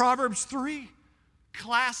 Proverbs 3,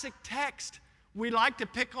 classic text. We like to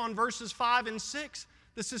pick on verses 5 and 6.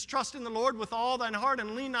 This is trust in the Lord with all thine heart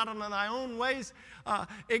and lean not on thy own ways.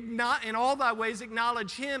 In all thy ways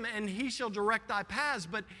acknowledge him and he shall direct thy paths.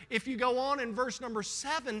 But if you go on in verse number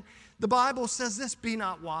 7, the Bible says this, be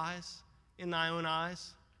not wise in thy own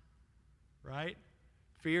eyes. Right?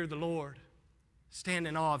 Fear the Lord. Stand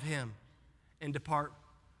in awe of him and depart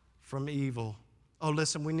from evil. Oh,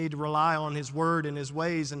 listen, we need to rely on his word and his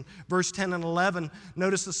ways. And verse 10 and 11,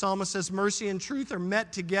 notice the psalmist says, mercy and truth are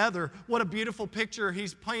met together. What a beautiful picture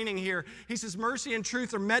he's painting here. He says, mercy and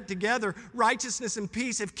truth are met together. Righteousness and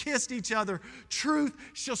peace have kissed each other. Truth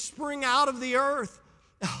shall spring out of the earth.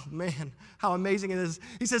 Oh, man, how amazing it is.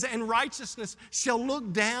 He says, and righteousness shall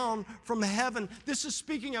look down from heaven. This is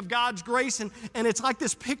speaking of God's grace, and it's like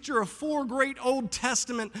this picture of 4 great Old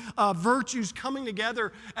Testament virtues coming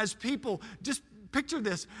together as people. Just picture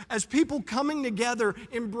this, as people coming together,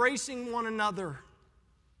 embracing one another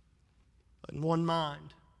in one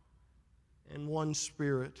mind, in one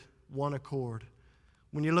spirit, one accord.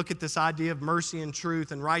 When you look at this idea of mercy and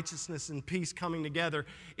truth and righteousness and peace coming together,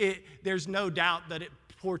 there's no doubt that it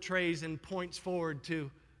portrays and points forward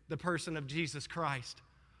to the person of Jesus Christ.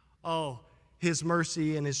 Oh, his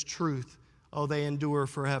mercy and his truth, oh, they endure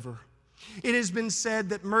forever. It has been said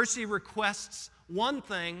that mercy requests one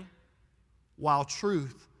thing while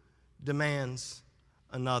truth demands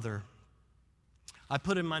another. I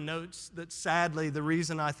put in my notes that sadly the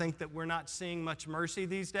reason I think that we're not seeing much mercy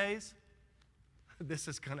these days, this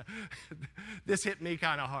hit me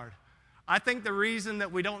kind of hard. I think the reason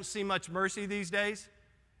that we don't see much mercy these days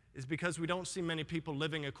is because we don't see many people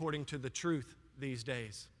living according to the truth these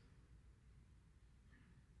days.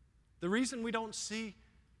 The reason we don't see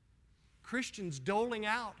Christians doling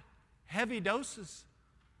out heavy doses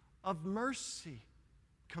of mercy,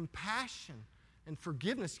 compassion, and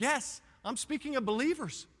forgiveness. Yes, I'm speaking of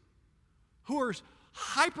believers who are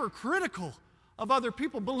hypercritical of other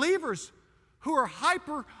people, believers who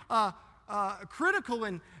are critical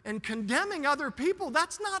and condemning other people.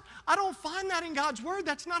 I don't find that in God's word.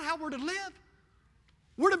 That's not how we're to live.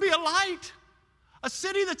 We're to be a light. A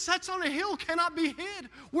city that sits on a hill cannot be hid.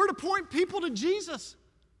 We're to point people to Jesus,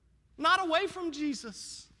 not away from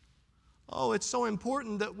Jesus. Oh, it's so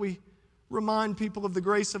important that we remind people of the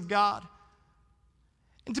grace of God.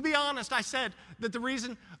 And to be honest, I said that the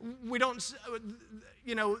reason we don't,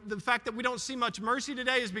 the fact that we don't see much mercy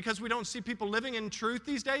today is because we don't see people living in truth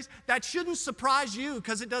these days. That shouldn't surprise you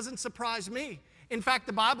because it doesn't surprise me. In fact,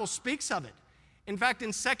 the Bible speaks of it. In fact,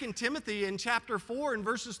 in 2 Timothy in chapter 4 in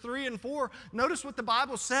verses 3 and 4, notice what the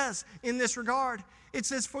Bible says in this regard. It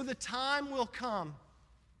says, for the time will come.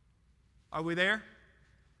 Are we there?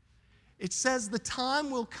 It says the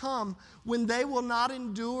time will come when they will not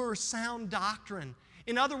endure sound doctrine.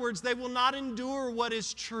 In other words, they will not endure what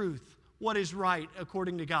is truth, what is right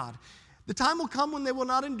according to God. The time will come when they will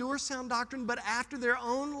not endure sound doctrine, but after their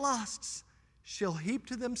own lusts shall heap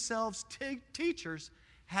to themselves teachers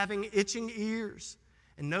having itching ears.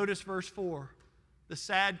 And notice verse 4. The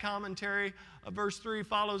sad commentary of verse 3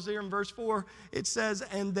 follows there in verse 4. It says,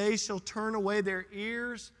 and they shall turn away their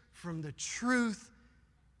ears from the truth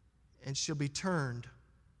and shall be turned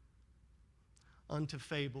unto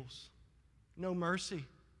fables. No mercy,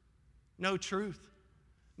 no truth,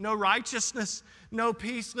 no righteousness, no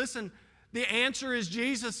peace. Listen, the answer is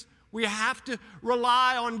Jesus. We have to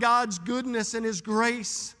rely on God's goodness and his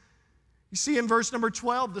grace. You see in verse number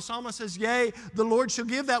 12, the psalmist says, yea, the Lord shall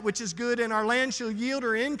give that which is good, and our land shall yield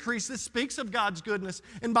or increase. This speaks of God's goodness.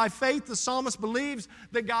 And by faith, the psalmist believes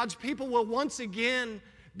that God's people will once again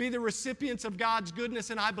be the recipients of God's goodness,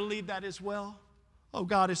 and I believe that as well. Oh,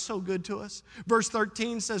 God is so good to us. Verse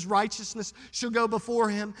 13 says, righteousness shall go before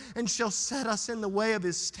him and shall set us in the way of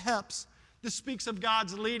his steps. This speaks of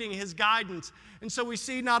God's leading, his guidance. And so we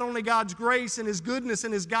see not only God's grace and his goodness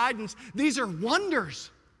and his guidance, these are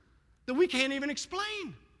wonders that we can't even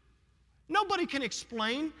explain. Nobody can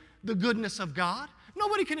explain the goodness of God.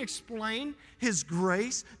 Nobody can explain his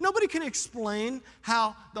grace. Nobody can explain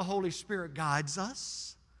how the Holy Spirit guides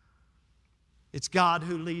us. It's God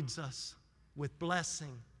who leads us with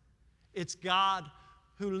blessing. It's God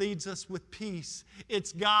who leads us with peace.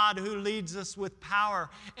 It's God who leads us with power.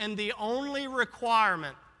 And the only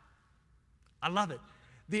requirement, I love it,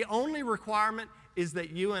 the only requirement is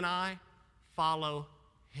that you and I follow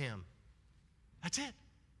him. That's it.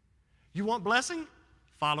 You want blessing?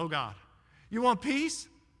 Follow God. You want peace?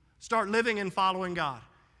 Start living and following God.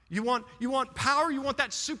 You want power? You want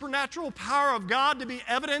that supernatural power of God to be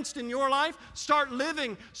evidenced in your life? Start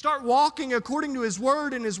living, start walking according to his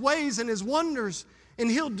word and his ways and his wonders,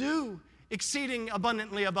 and he'll do exceeding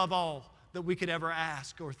abundantly above all that we could ever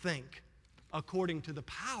ask or think. according to the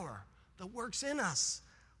power that works in us.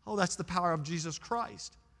 Oh, that's the power of Jesus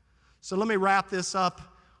Christ. So let me wrap this up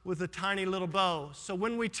with a tiny little bow. So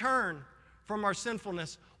when we turn from our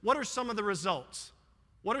sinfulness, what are some of the results?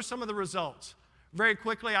 What are some of the results? Very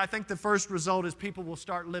quickly, I think the first result is people will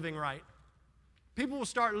start living right. People will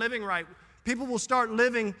start living right. People will start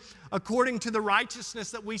living according to the righteousness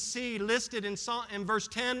that we see listed in verse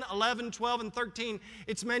 10, 11, 12, and 13.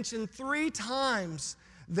 It's mentioned 3 times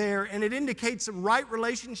there, and it indicates the right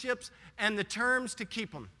relationships and the terms to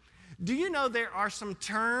keep them. Do you know there are some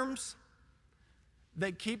terms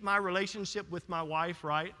that keep my relationship with my wife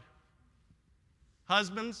right?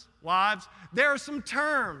 Husbands, wives, there are some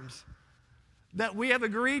terms that we have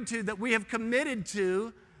agreed to, that we have committed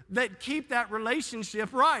to, that keep that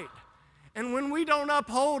relationship right. And when we don't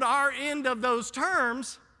uphold our end of those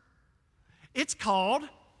terms, it's called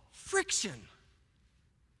friction.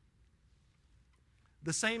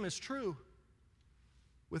 The same is true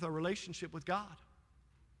with our relationship with God.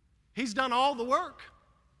 He's done all the work,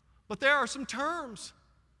 but there are some terms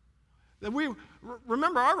that we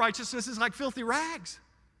remember. Our righteousness is like filthy rags,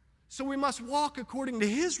 so we must walk according to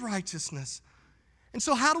His righteousness. And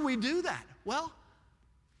so how do we do that? Well,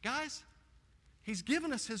 guys, He's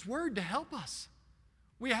given us His Word to help us.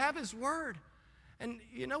 We have His Word. And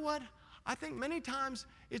you know what? I think many times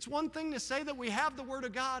it's one thing to say that we have the Word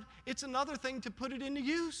of God. It's another thing to put it into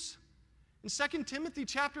use. In 2 Timothy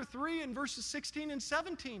chapter 3 and verses 16 and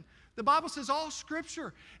 17, the Bible says all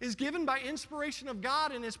Scripture is given by inspiration of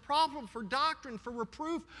God and is profitable for doctrine, for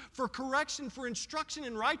reproof, for correction, for instruction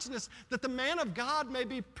in righteousness, that the man of God may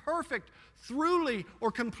be perfect, thoroughly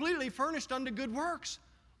or completely furnished unto good works.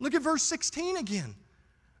 Look at verse 16 again.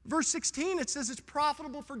 Verse 16, it says it's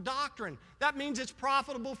profitable for doctrine. That means it's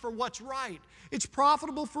profitable for what's right. It's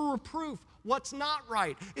profitable for reproof, what's not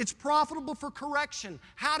right. It's profitable for correction,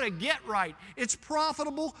 how to get right. It's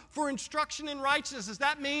profitable for instruction in righteousness.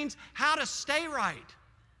 That means how to stay right.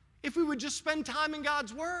 If we would just spend time in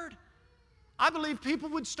God's Word, I believe people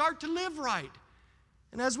would start to live right.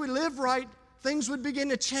 And as we live right, things would begin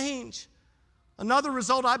to change. Another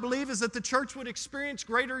result, I believe, is that the church would experience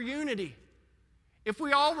greater unity. If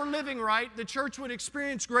we all were living right, the church would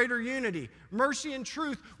experience greater unity. Mercy and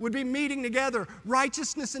truth would be meeting together.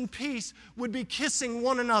 Righteousness and peace would be kissing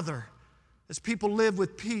one another. As people live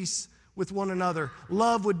with peace with one another,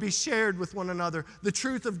 love would be shared with one another. The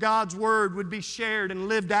truth of God's Word would be shared and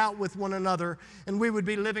lived out with one another. And we would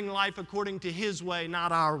be living life according to His way,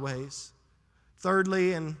 not our ways.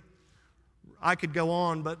 Thirdly, and I could go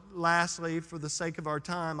on, but lastly, for the sake of our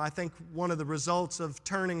time, I think one of the results of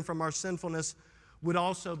turning from our sinfulness would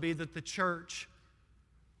also be that the church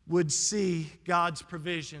would see God's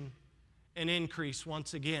provision and increase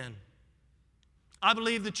once again. I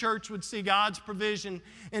believe the church would see God's provision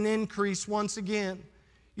and increase once again.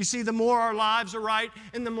 You see, the more our lives are right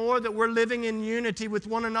and the more that we're living in unity with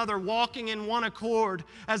one another, walking in one accord,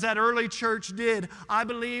 as that early church did, I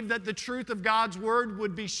believe that the truth of God's Word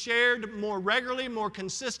would be shared more regularly, more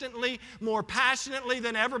consistently, more passionately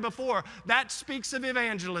than ever before. That speaks of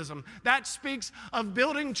evangelism. That speaks of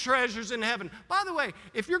building treasures in heaven. By the way,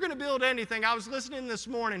 if you're going to build anything, I was listening this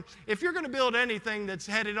morning, if you're going to build anything that's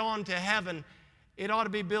headed on to heaven, it ought to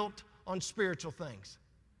be built on spiritual things.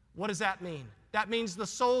 What does that mean? That means the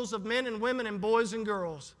souls of men and women and boys and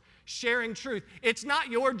girls sharing truth. It's not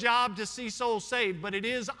your job to see souls saved, but it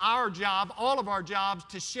is our job, all of our jobs,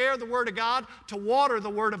 to share the Word of God, to water the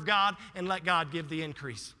Word of God, and let God give the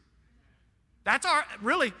increase. That's our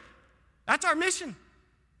mission.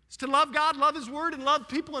 It's to love God, love His Word, and love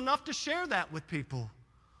people enough to share that with people.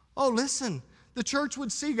 Oh, listen, the church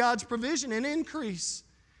would see God's provision and increase.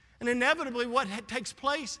 And inevitably what takes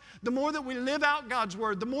place, the more that we live out God's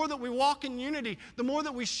Word, the more that we walk in unity, the more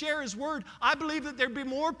that we share His Word, I believe that there'd be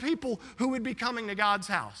more people who would be coming to God's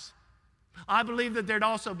house. I believe that there'd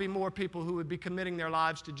also be more people who would be committing their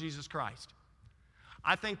lives to Jesus Christ.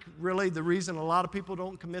 I think really the reason a lot of people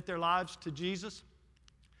don't commit their lives to Jesus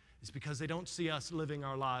is because they don't see us living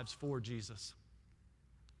our lives for Jesus.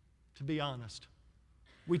 To be honest.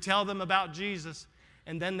 We tell them about Jesus,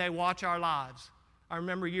 and then they watch our lives. I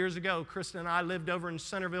remember years ago, Kristen and I lived over in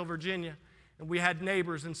Centerville, Virginia, and we had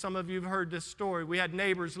neighbors, and some of you have heard this story. We had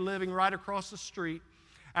neighbors living right across the street,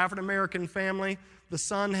 African-American family. The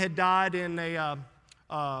son had died in a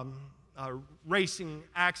racing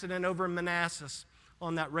accident over in Manassas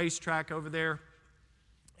on that racetrack over there.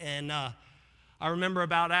 And I remember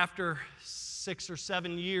about after 6 or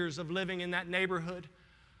 7 years of living in that neighborhood,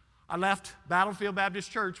 I left Battlefield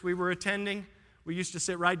Baptist Church. We were attending. We used to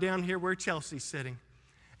sit right down here where Chelsea's sitting.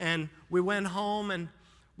 And we went home and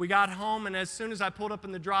We got home, and as soon as I pulled up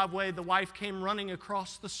in the driveway, the wife came running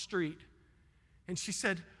across the street. And she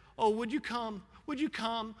said, "Oh, would you come? Would you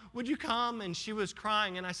come? Would you come?" And she was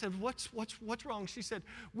crying. And I said, What's wrong? She said,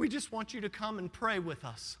 "We just want you to come and pray with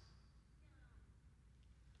us."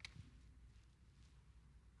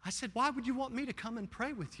 I said, "Why would you want me to come and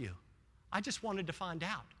pray with you?" I just wanted to find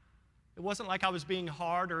out. It wasn't like I was being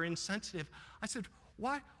hard or insensitive. I said,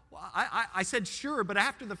 "Why?" I said, "Sure," but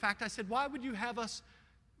after the fact, I said, why would you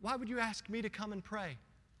ask me to come and pray?"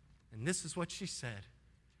 And this is what she said: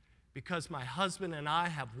 "Because my husband and I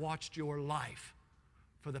have watched your life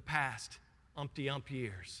for the past umpty-ump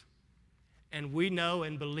years, and we know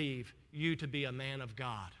and believe you to be a man of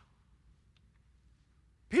God."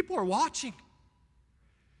 People are watching.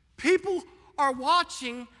 People are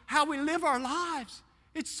watching how we live our lives.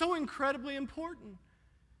 It's so incredibly important.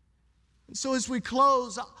 And so as we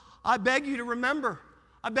close, I beg you to remember.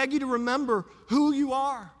 I beg you to remember who you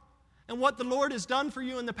are and what the Lord has done for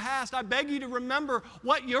you in the past. I beg you to remember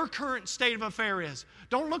what your current state of affair is.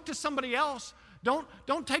 Don't look to somebody else.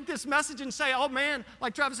 Don't take this message and say, "Oh man,"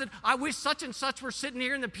 like Travis said, "I wish such and such were sitting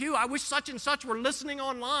here in the pew. I wish such and such were listening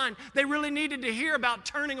online. They really needed to hear about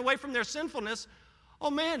turning away from their sinfulness."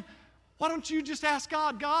 Oh man, why don't you just ask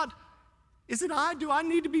God, "God, is it I? Do I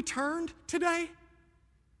need to be turned today?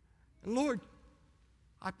 And Lord,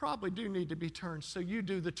 I probably do need to be turned, so you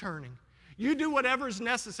do the turning. You do whatever is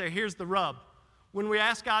necessary." Here's the rub. When we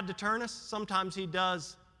ask God to turn us, sometimes He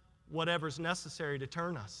does whatever's necessary to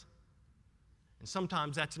turn us. And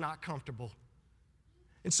sometimes that's not comfortable.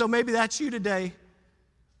 And so maybe that's you today.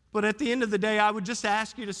 But at the end of the day, I would just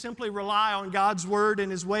ask you to simply rely on God's Word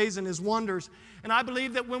and His ways and His wonders. And I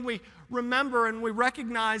believe that when we remember and we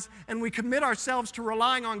recognize and we commit ourselves to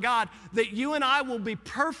relying on God, that you and I will be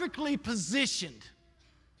perfectly positioned.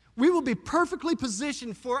 We will be perfectly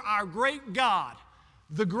positioned for our great God,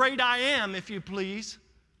 the great I am, if you please.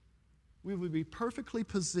 We will be perfectly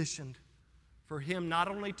positioned for Him not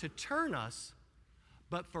only to turn us,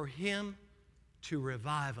 but for Him to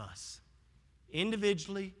revive us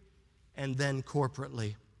individually and then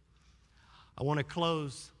corporately. I want to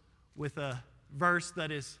close with a verse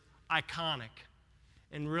that is iconic,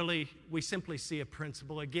 and really we simply see a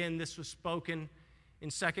principle. Again, this was spoken in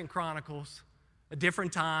 2 Chronicles, a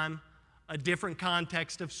different time, a different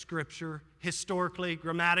context of Scripture, historically,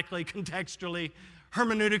 grammatically, contextually,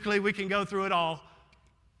 hermeneutically, we can go through it all.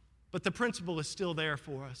 But the principle is still there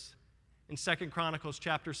for us. In 2 Chronicles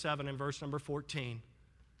chapter 7 and verse number 14.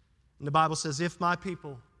 And the Bible says, "If my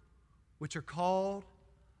people, which are called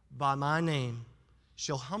by my name,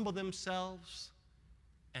 shall humble themselves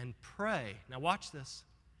and pray." Now watch this.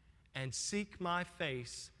 "And seek my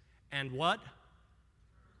face and" what?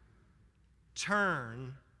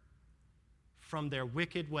 "Turn from their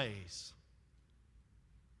wicked ways."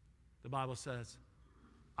 The Bible says,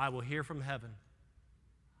 "I will hear from heaven.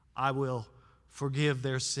 I will forgive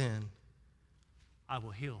their sin. I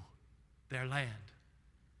will heal their land."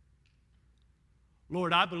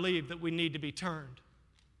 Lord, I believe that we need to be turned.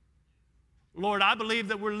 Lord, I believe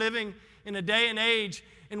that we're living in a day and age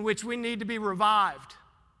in which we need to be revived.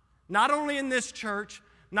 Not only in this church,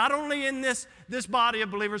 not only in this body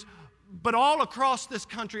of believers, but all across this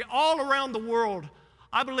country, all around the world.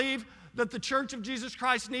 I believe that the Church of Jesus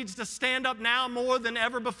Christ needs to stand up now more than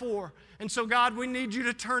ever before. And so, God, we need you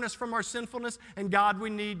to turn us from our sinfulness, and God, we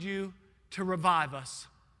need you to revive us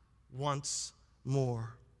once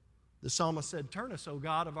more. The psalmist said, "Turn us, O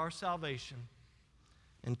God of our salvation,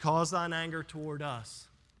 and cause thine anger toward us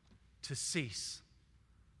to cease."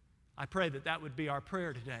 I pray that that would be our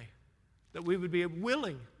prayer today, that we would be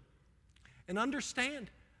willing and understand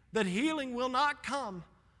that healing will not come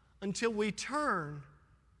until we turn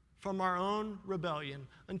from our own rebellion,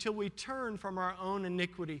 until we turn from our own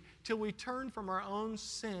iniquity, till we turn from our own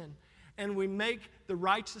sin, and we make the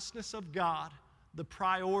righteousness of God the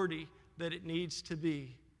priority that it needs to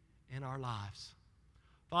be in our lives.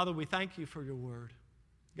 Father, we thank you for your word.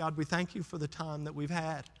 God, we thank you for the time that we've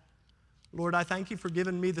had. Lord, I thank you for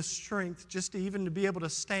giving me the strength just to even to be able to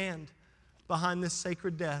stand behind this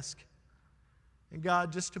sacred desk. And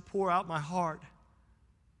God, just to pour out my heart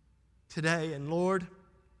today. And Lord,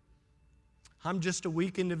 I'm just a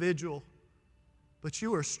weak individual, but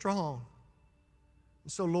you are strong.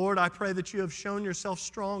 And so, Lord, I pray that you have shown yourself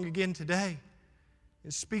strong again today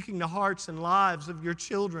in speaking to hearts and lives of your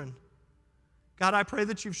children. God, I pray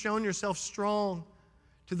that you've shown yourself strong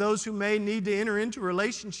to those who may need to enter into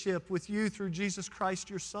relationship with you through Jesus Christ,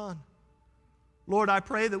 your Son. Lord, I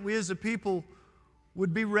pray that we as a people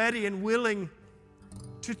would be ready and willing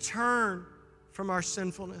to turn from our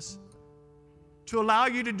sinfulness, to allow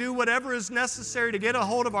you to do whatever is necessary to get a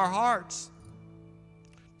hold of our hearts,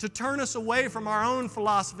 to turn us away from our own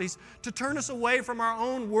philosophies, to turn us away from our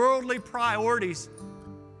own worldly priorities,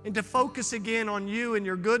 and to focus again on you and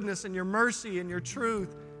your goodness and your mercy and your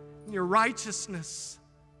truth and your righteousness.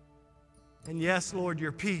 And yes, Lord,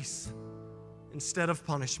 your peace instead of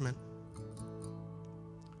punishment.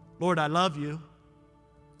 Lord, I love you.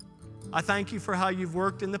 I thank you for how you've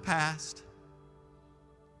worked in the past.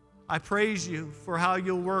 I praise you for how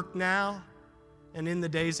you'll work now and in the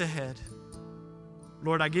days ahead.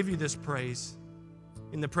 Lord, I give you this praise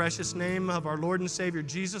in the precious name of our Lord and Savior,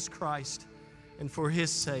 Jesus Christ, and for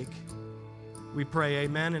His sake, we pray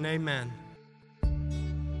amen and amen.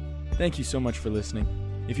 Thank you so much for listening.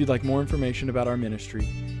 If you'd like more information about our ministry,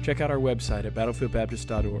 check out our website at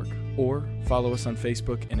battlefieldbaptist.org or follow us on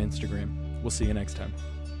Facebook and Instagram. We'll see you next time.